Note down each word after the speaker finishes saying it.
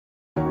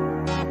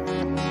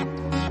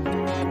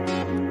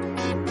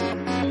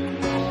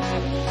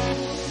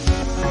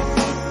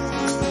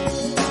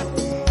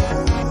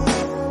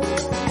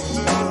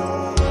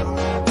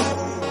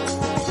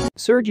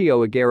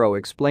Sergio Aguero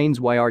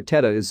explains why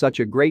Arteta is such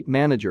a great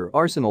manager.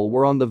 Arsenal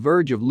were on the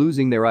verge of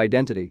losing their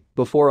identity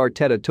before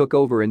Arteta took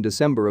over in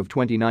December of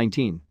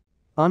 2019.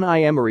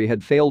 Unai Emery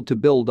had failed to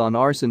build on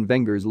Arsene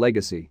Wenger's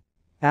legacy.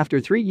 After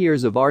 3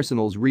 years of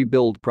Arsenal's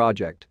rebuild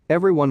project,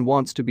 everyone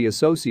wants to be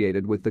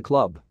associated with the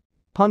club.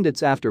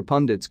 Pundits after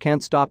pundits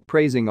can't stop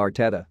praising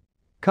Arteta.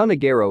 Kun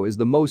Aguero is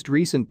the most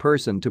recent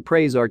person to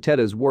praise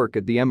Arteta's work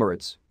at the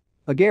Emirates.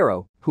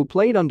 Aguero, who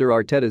played under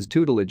Arteta's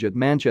tutelage at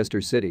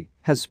Manchester City,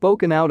 has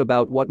spoken out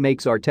about what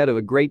makes Arteta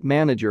a great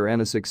manager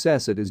and a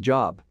success at his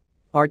job.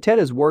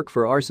 Arteta's work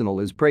for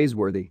Arsenal is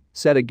praiseworthy,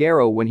 said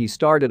Aguero when he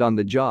started on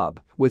the job.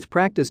 With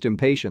practiced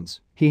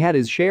impatience, he had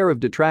his share of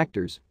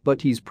detractors,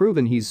 but he's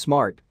proven he's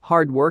smart,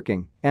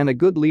 hard-working, and a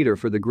good leader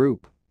for the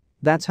group.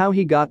 That's how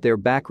he got there.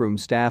 Backroom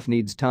staff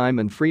needs time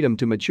and freedom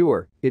to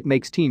mature, it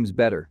makes teams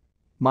better.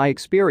 My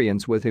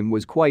experience with him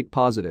was quite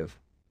positive.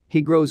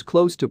 He grows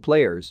close to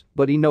players,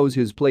 but he knows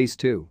his place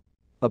too.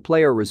 A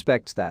player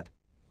respects that.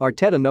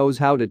 Arteta knows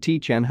how to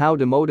teach and how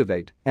to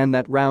motivate, and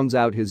that rounds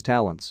out his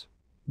talents.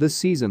 This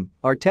season,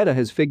 Arteta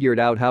has figured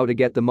out how to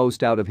get the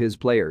most out of his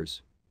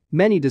players.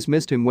 Many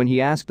dismissed him when he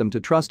asked them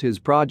to trust his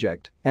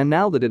project, and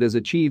now that it has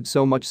achieved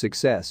so much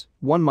success,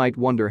 one might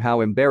wonder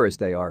how embarrassed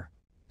they are.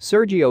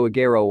 Sergio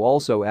Aguero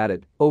also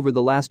added, over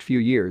the last few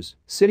years,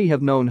 City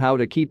have known how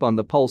to keep on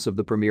the pulse of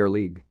the Premier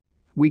League.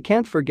 We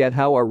can't forget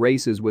how our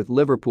races with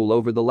Liverpool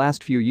over the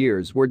last few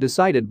years were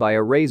decided by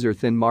a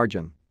razor-thin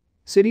margin.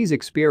 City's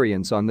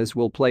experience on this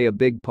will play a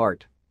big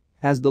part.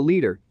 As the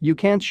leader, you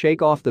can't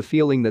shake off the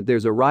feeling that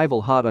there's a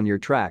rival hot on your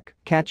track,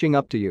 catching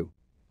up to you.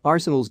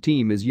 Arsenal's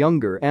team is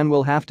younger and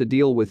will have to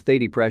deal with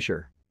steady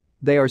pressure.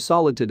 They are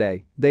solid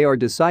today, they are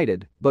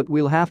decided, but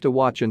we'll have to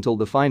watch until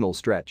the final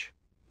stretch.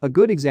 A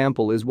good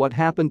example is what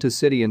happened to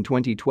City in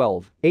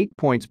 2012, 8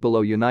 points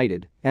below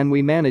United, and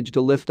we managed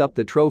to lift up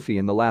the trophy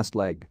in the last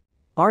leg.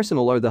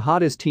 Arsenal are the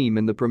hottest team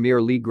in the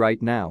Premier League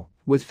right now,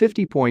 with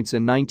 50 points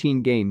in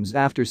 19 games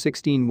after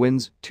 16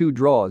 wins, 2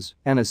 draws,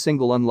 and a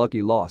single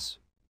unlucky loss.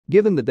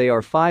 Given that they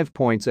are 5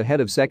 points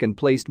ahead of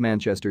second-placed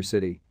Manchester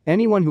City,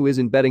 anyone who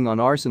isn't betting on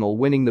Arsenal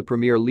winning the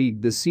Premier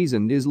League this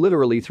season is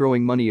literally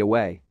throwing money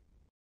away.